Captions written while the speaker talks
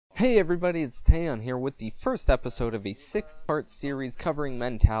Hey everybody, it's Taeyeon here with the first episode of a 6-part series covering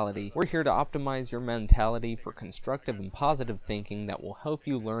mentality. We're here to optimize your mentality for constructive and positive thinking that will help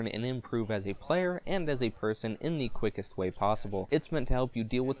you learn and improve as a player and as a person in the quickest way possible. It's meant to help you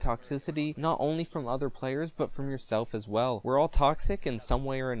deal with toxicity, not only from other players, but from yourself as well. We're all toxic in some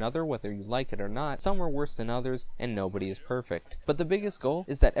way or another, whether you like it or not. Some are worse than others, and nobody is perfect. But the biggest goal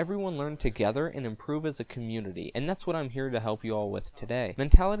is that everyone learn together and improve as a community, and that's what I'm here to help you all with today.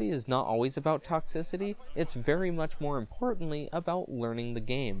 Mentality is not always about toxicity, it's very much more importantly about learning the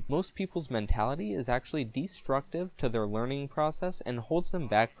game. Most people's mentality is actually destructive to their learning process and holds them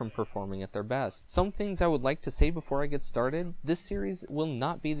back from performing at their best. Some things I would like to say before I get started: this series will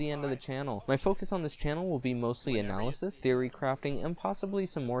not be the end of the channel. My focus on this channel will be mostly analysis, theory crafting, and possibly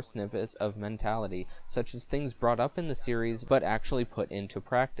some more snippets of mentality, such as things brought up in the series but actually put into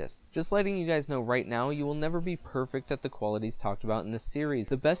practice. Just letting you guys know right now, you will never be perfect at the qualities talked about in this series.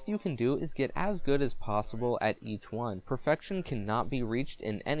 The best you can do is get as good as possible at each one. Perfection cannot be reached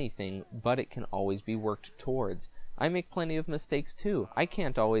in anything, but it can always be worked towards. I make plenty of mistakes too. I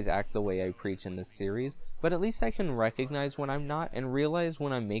can't always act the way I preach in this series, but at least I can recognize when I'm not and realize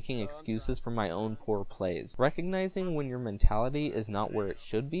when I'm making excuses for my own poor plays. Recognizing when your mentality is not where it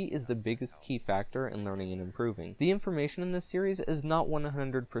should be is the biggest key factor in learning and improving. The information in this series is not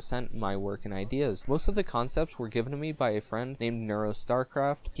 100% my work and ideas. Most of the concepts were given to me by a friend named Neuro.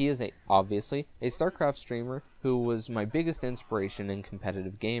 He is obviously a StarCraft streamer who was my biggest inspiration in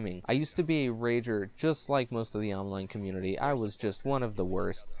competitive gaming. I used to be a rager just like most of the online community. I was just one of the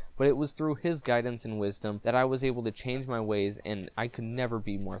worst. But it was through his guidance and wisdom that I was able to change my ways, and I could never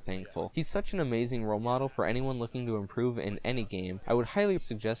be more thankful. He's such an amazing role model for anyone looking to improve in any game. I would highly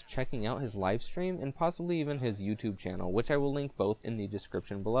suggest checking out his live stream and possibly even his YouTube channel, which I will link both in the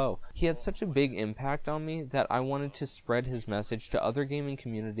description below. He had such a big impact on me that I wanted to spread his message to other gaming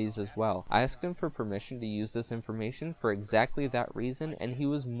communities as well. I asked him for permission to use this information for exactly that reason, and he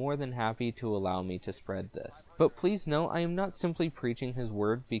was more than happy to allow me to spread this. But please know, I am not simply preaching his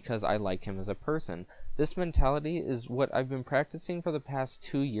word because I like him as a person. This mentality is what I've been practicing for the past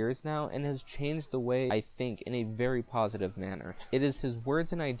 2 years now and has changed the way I think in a very positive manner. It is his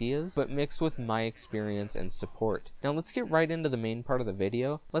words and ideas, but mixed with my experience and support. Now let's get right into the main part of the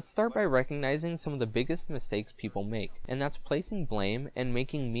video. Let's start by recognizing some of the biggest mistakes people make, and that's placing blame and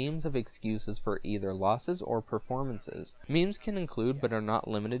making memes of excuses for either losses or performances. Memes can include, but are not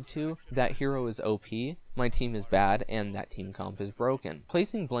limited to, "that hero is OP," "my team is bad," and "that team comp is broken."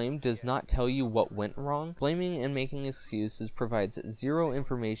 Placing blame does not tell you what went wrong. Blaming and making excuses provides zero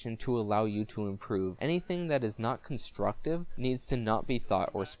information to allow you to improve. Anything that is not constructive needs to not be thought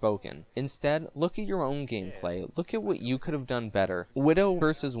or spoken. Instead, look at your own gameplay. Look at what you could have done better. Widow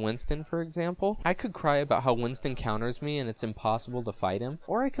versus Winston, for example. I could cry about how Winston counters me and it's impossible to fight him,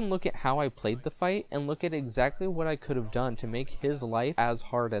 or I can look at how I played the fight and look at exactly what I could have done to make his life as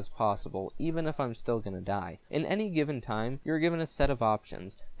hard as possible, even if I'm still gonna die. In any given time, you're given a set of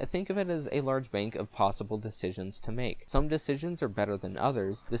options. I think of it as a large bank of possible decisions to make. Some decisions are better than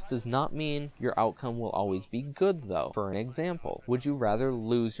others. This does not mean your outcome will always be good though. For an example, would you rather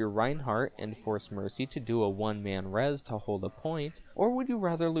lose your Reinhardt and force Mercy to do a one-man res to hold a point, or would you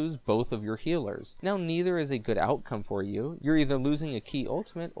rather lose both of your healers? Now neither is a good outcome for you. You're either losing a key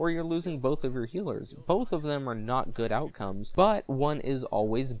ultimate or you're losing both of your healers. Both of them are not good outcomes, but one is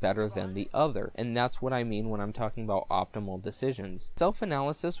always better than the other, and that's what I mean when I'm talking about optimal decisions.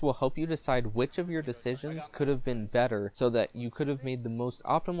 Self-analysis will help you decide which of your decisions could have been better so that you could have made the most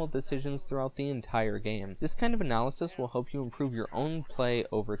optimal decisions throughout the entire game. This kind of analysis will help you improve your own play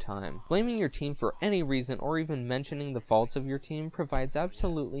over time. Blaming your team for any reason or even mentioning the faults of your team provides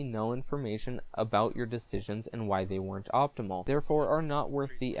absolutely no information about your decisions and why they weren't optimal, therefore are not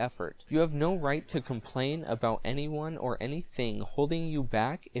worth the effort. You have no right to complain about anyone or anything holding you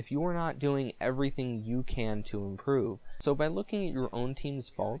back if you are not doing everything you can to improve. So by looking at your own team's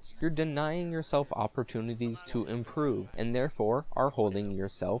faults, you're denying yourself opportunities to improve, and therefore are holding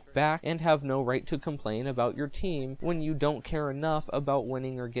yourself back and have no right to complain about your team when you don't care enough about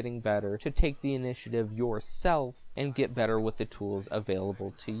winning or getting better to take the initiative yourself and get better with the tools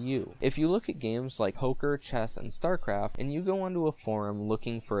available to you. If you look at games like poker, chess, and StarCraft, and you go onto a forum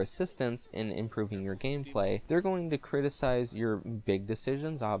looking for assistance in improving your gameplay, they're going to criticize your big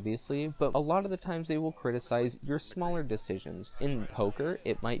decisions, obviously, but a lot of the times they will criticize your smaller decisions. In poker,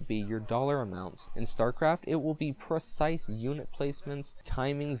 it might be your dollar amounts. In StarCraft, it will be precise unit placements,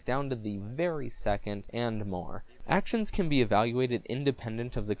 timings down to the very second, and more. Actions can be evaluated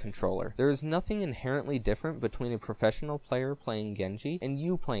independent of the controller. There is nothing inherently different between a professional player playing Genji and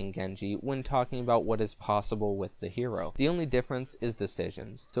you playing Genji when talking about what is possible with the hero. The only difference is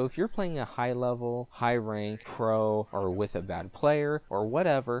decisions. So if you're playing a high level, high rank, pro, or with a bad player, or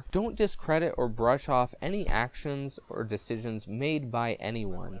whatever, don't discredit or brush off any actions or decisions made by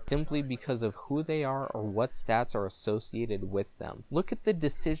anyone simply because of who they are or what stats are associated with them. Look at the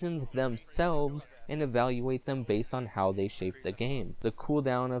decisions themselves and evaluate them based on how they shape the game. The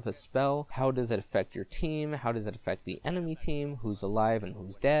cooldown of a spell, how does it affect your team, how does it affect the enemy team, who's alive and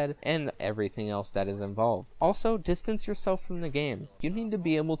who's dead, and everything else that is involved. Also, distance yourself from the game. You need to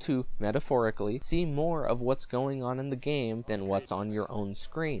be able to, metaphorically, see more of what's going on in the game than what's on your own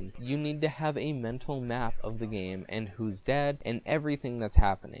screen. You need to have a mental map of the game and who's dead and everything that's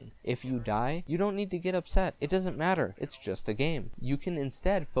happening. If you die, you don't need to get upset. It doesn't matter. It's just a game. You can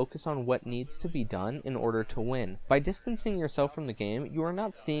instead focus on what needs to be done in order to win. By distancing yourself from the game, you are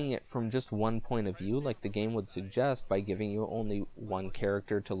not seeing it from just one point of view like the game would suggest by giving you only one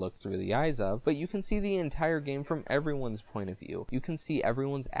character to look through the eyes of, but you can see the entire game from everyone's point of view. You can see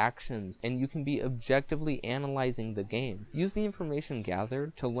everyone's actions, and you can be objectively analyzing the game. Use the information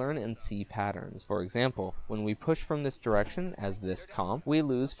gathered to learn and see patterns. For example, when we push from this direction as this comp, we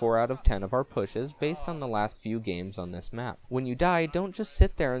lose 4 out of 10 of our pushes based on the last few games on this map. When you die, don't just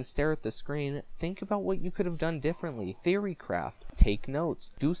sit there and stare at the screen. Think about what you could have done differently. Theory craft. Take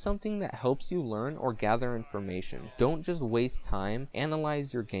notes. Do something that helps you learn or gather information. Don't just waste time.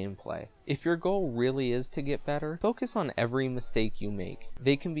 Analyze your gameplay. If your goal really is to get better, focus on every mistake you make.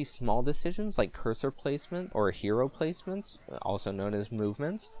 They can be small decisions like cursor placement or hero placements, also known as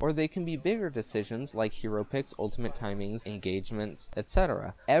movements, or they can be bigger decisions like hero picks, ultimate timings, engagements,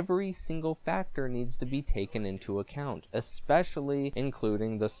 etc. Every single factor needs to be taken into account, especially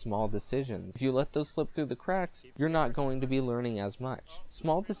including the small decisions. If you let those slip through the cracks, you're not going to be learning as much.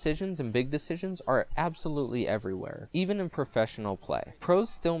 Small decisions and big decisions are absolutely everywhere, even in professional play. Pros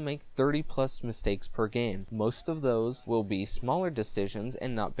still make 30+ mistakes per game. Most of those will be smaller decisions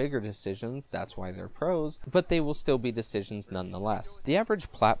and not bigger decisions, that's why they're pros, but they will still be decisions nonetheless. The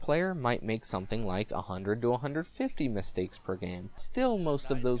average plat player might make something like 100 to 150 mistakes per game. Still, most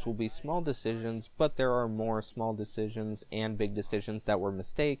of those will be small decisions, but there are more small decisions and big decisions that were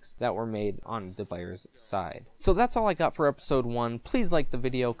mistakes that were made on the player's side. So that's all I got for episode 1. Please like the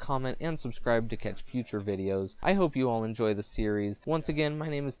video, comment, and subscribe to catch future videos. I hope you all enjoy the series. Once again, my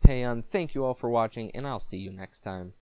name is Taeyeon. Thank you all for watching, and I'll see you next time.